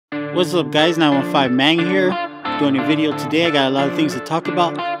What's up guys, 915 Mang here, doing a video today. I got a lot of things to talk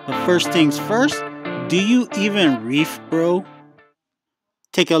about, but first things first, do you even reef, bro?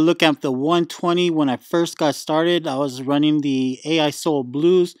 Take a look at the 120. When I first got started, I was running the Ive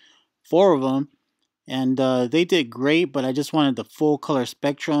Blues, 4 of them, and they did great, but I just wanted the full color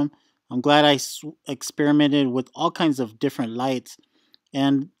spectrum. I'm glad I experimented with all kinds of different lights,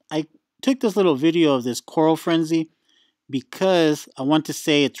 and I took this little video of this coral frenzy because I want to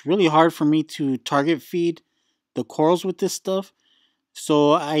say it's really hard for me to target feed the corals with this stuff.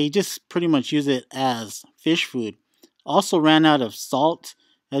 So I just pretty much use it as fish food. Also ran out of salt.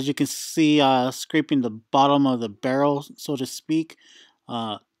 As you can see, scraping the bottom of the barrel, so to speak.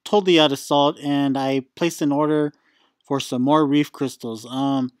 Totally out of salt, and I placed an order for some more reef crystals.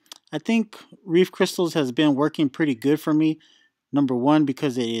 I think reef crystals has been working pretty good for me. Number one,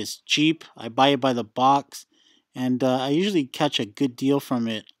 because it is cheap. I buy it by the box, and I usually catch a good deal from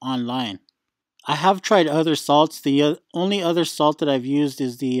it online. I have tried other salts. The only other salt that I've used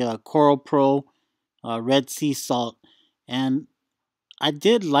is the Coral Pro Red Sea salt, and I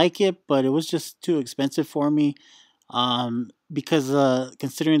did like it, but it was just too expensive for me because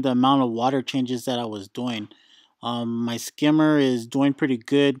considering the amount of water changes that I was doing. My skimmer is doing pretty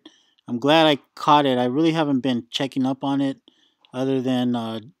good. I'm glad I caught it. I really haven't been checking up on it other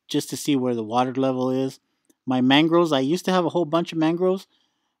than just to see where the water level is. My mangroves, I used to have a whole bunch of mangroves,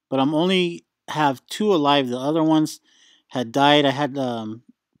 but I'm only have 2 alive. The other ones had died. I had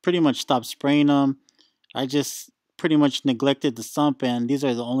pretty much stopped spraying them. I just pretty much neglected the sump, and these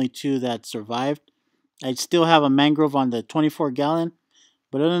are the only 2 that survived. I still have a mangrove on the 24-gallon,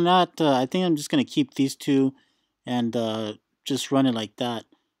 but other than that, I think I'm just going to keep these 2 and just run it like that.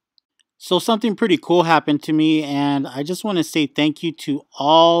 So something pretty cool happened to me, and I just want to say thank you to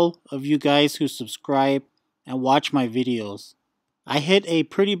all of you guys who subscribe and watch my videos. I hit a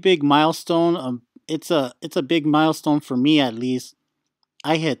pretty big milestone. It's a big milestone for me, at least.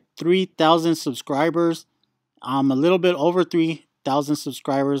 I hit 3,000 subscribers. I'm a little bit over 3,000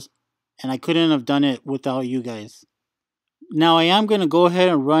 subscribers, and I couldn't have done it without you guys. Now I am going to go ahead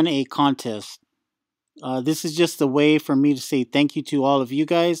and run a contest. This is just a way for me to say thank you to all of you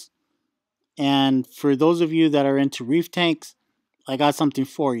guys. And for those of you that are into reef tanks, I got something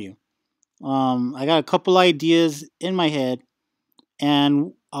for you. I got a couple ideas in my head,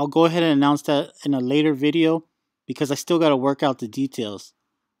 and I'll go ahead and announce that in a later video because I still got to work out the details.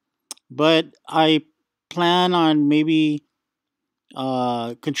 But I plan on maybe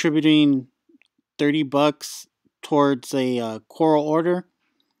contributing $30 towards a coral order,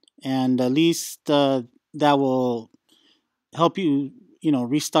 and at least that will help you,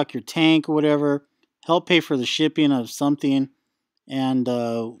 restock your tank or whatever, help pay for the shipping of something. And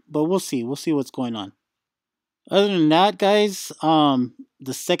but we'll see what's going on. Other than that, guys,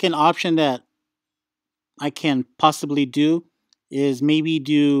 the second option that I can possibly do is maybe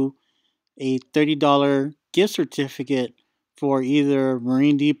do a $30 gift certificate for either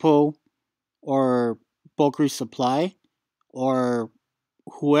Marine Depot or Bulk Resupply or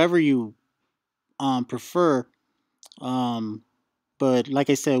whoever you prefer. But like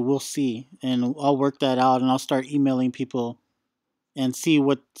I said, we'll see, and I'll work that out, and I'll start emailing people and see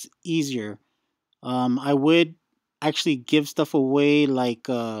what's easier. I would actually give stuff away like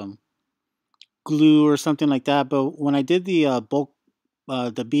glue or something like that, but when I did the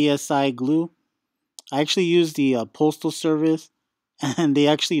the BSI glue, I actually used the postal service, and they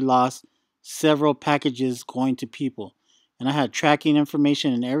actually lost several packages going to people, and I had tracking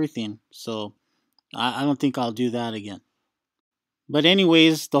information and everything, so I don't think I'll do that again. But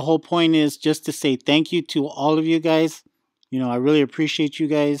anyways, the whole point is just to say thank you to all of you guys. I really appreciate you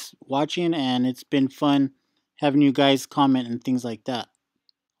guys watching, and it's been fun having you guys comment and things like that.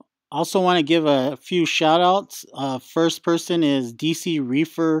 Also want to give a few shout outs. First person is DC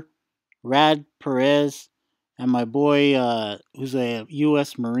Reefer, Rad Perez, and my boy who's a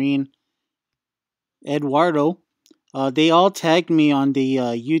U.S. Marine, Eduardo. They all tagged me on the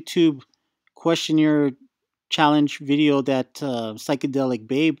YouTube questionnaire challenge video that Psychedelic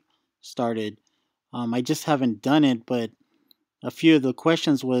Babe started. I just haven't done it, but a few of the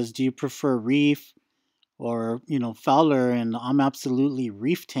questions was, do you prefer reef or, Fowler? And I'm absolutely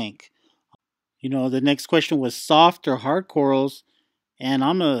reef tank. The next question was soft or hard corals, and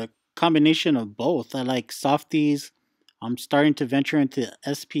I'm a combination of both. I like softies. I'm starting to venture into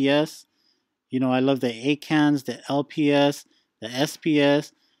SPS. I love the ACANs, the LPS, the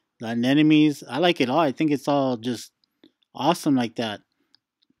SPS, the anemones. I like it all. I think it's all just awesome like that.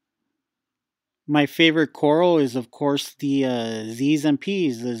 My favorite coral is, of course, the Z's and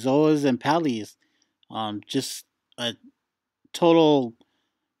P's, the Zoas and Pallies. Just a total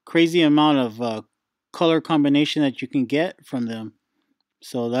crazy amount of color combination that you can get from them.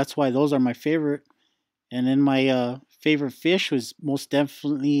 So that's why those are my favorite. And then my favorite fish was most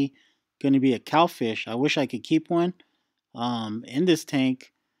definitely going to be a cowfish. I wish I could keep one in this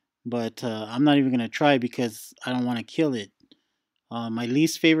tank, but I'm not even going to try because I don't want to kill it. My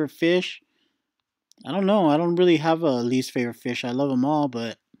least favorite fish, I don't know. I don't really have a least favorite fish. I love them all,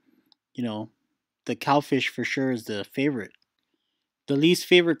 but you know, the cowfish for sure is the favorite. The least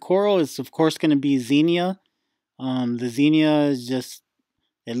favorite coral is of course going to be Xenia. The Xenia is just,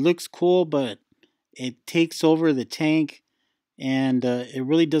 it looks cool, but it takes over the tank, and it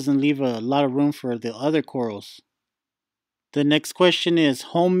really doesn't leave a lot of room for the other corals. The next question is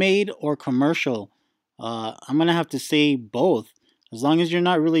homemade or commercial? I'm gonna have to say both. As long as you're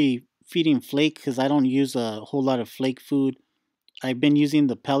not really feeding flake, because I don't use a whole lot of flake food. I've been using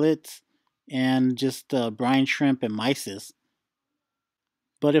the pellets and just brine shrimp and mysis.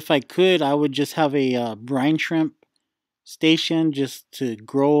 But if I could, I would just have a brine shrimp station just to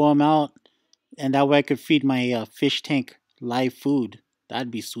grow them out, and that way I could feed my fish tank live food.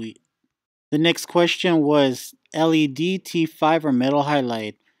 That'd be sweet. The next question was LED T5 or metal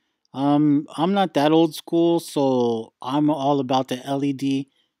halide. I'm not that old school, so I'm all about the LED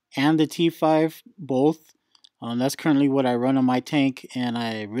and the T5 both. That's currently what I run on my tank, and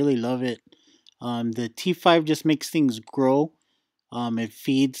I really love it. The T5 just makes things grow. It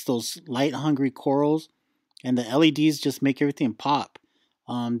feeds those light hungry corals, and the LEDs just make everything pop.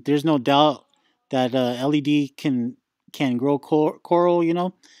 There's no doubt that LED can grow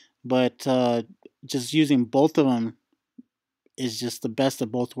coral, but just using both of them is just the best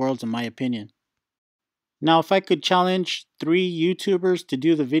of both worlds in my opinion. Now, if I could challenge 3 YouTubers to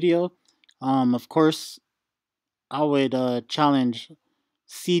do the video, of course, I would challenge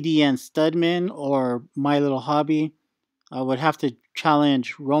CDN Studman or My Little Hobby. I would have to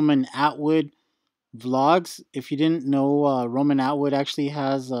challenge Roman Atwood Vlogs. If you didn't know, Roman Atwood actually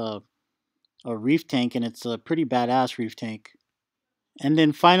has a reef tank, and it's a pretty badass reef tank. And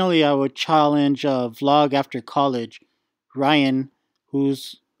then finally, I would challenge Vlog After College, Ryan,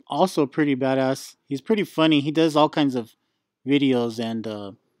 who's also pretty badass. He's pretty funny. He does all kinds of videos,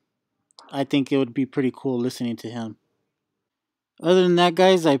 and I think it would be pretty cool listening to him. Other than that,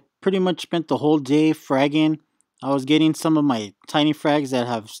 guys, I pretty much spent the whole day fragging. I was getting some of my tiny frags that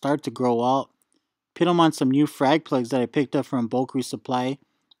have started to grow out. Put them on some new frag plugs that I picked up from Bulk Resupply.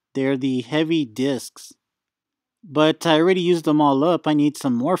 They're the heavy discs. But I already used them all up. I need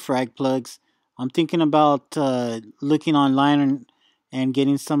some more frag plugs. I'm thinking about looking online and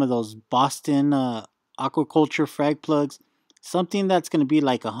getting some of those Boston aquaculture frag plugs. Something that's going to be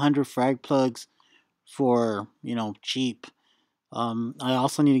like 100 frag plugs for, cheap. I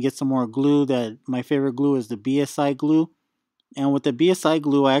also need to get some more glue. That my favorite glue is the BSI glue. And with the BSI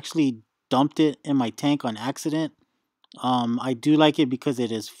glue, I actually dumped it in my tank on accident. I do like it because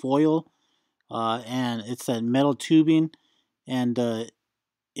it is foil, and it's a metal tubing, and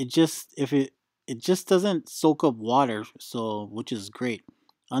it just it just doesn't soak up water, so which is great.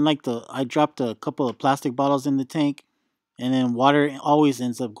 Unlike I dropped a couple of plastic bottles in the tank, and then water always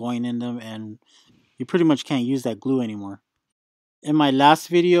ends up going in them, and you pretty much can't use that glue anymore. In my last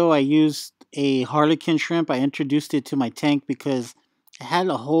video, I used a harlequin shrimp. I introduced it to my tank because it had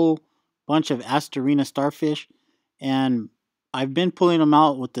a whole bunch of Astorina starfish, and I've been pulling them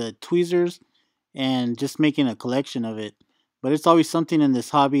out with the tweezers and just making a collection of it. But it's always something in this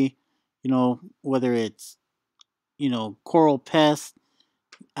hobby, whether it's, coral pest,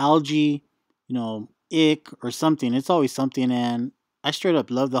 algae, ick or something. It's always something, and I straight up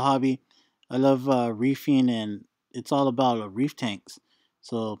love the hobby. I love reefing, and it's all about reef tanks.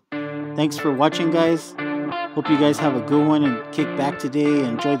 So thanks for watching, guys. Hope you guys have a good one and kick back today.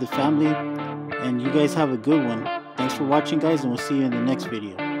 Enjoy the family, and you guys have a good one. Thanks for watching, guys, and we'll see you in the next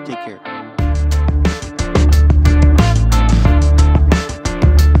video. Take care.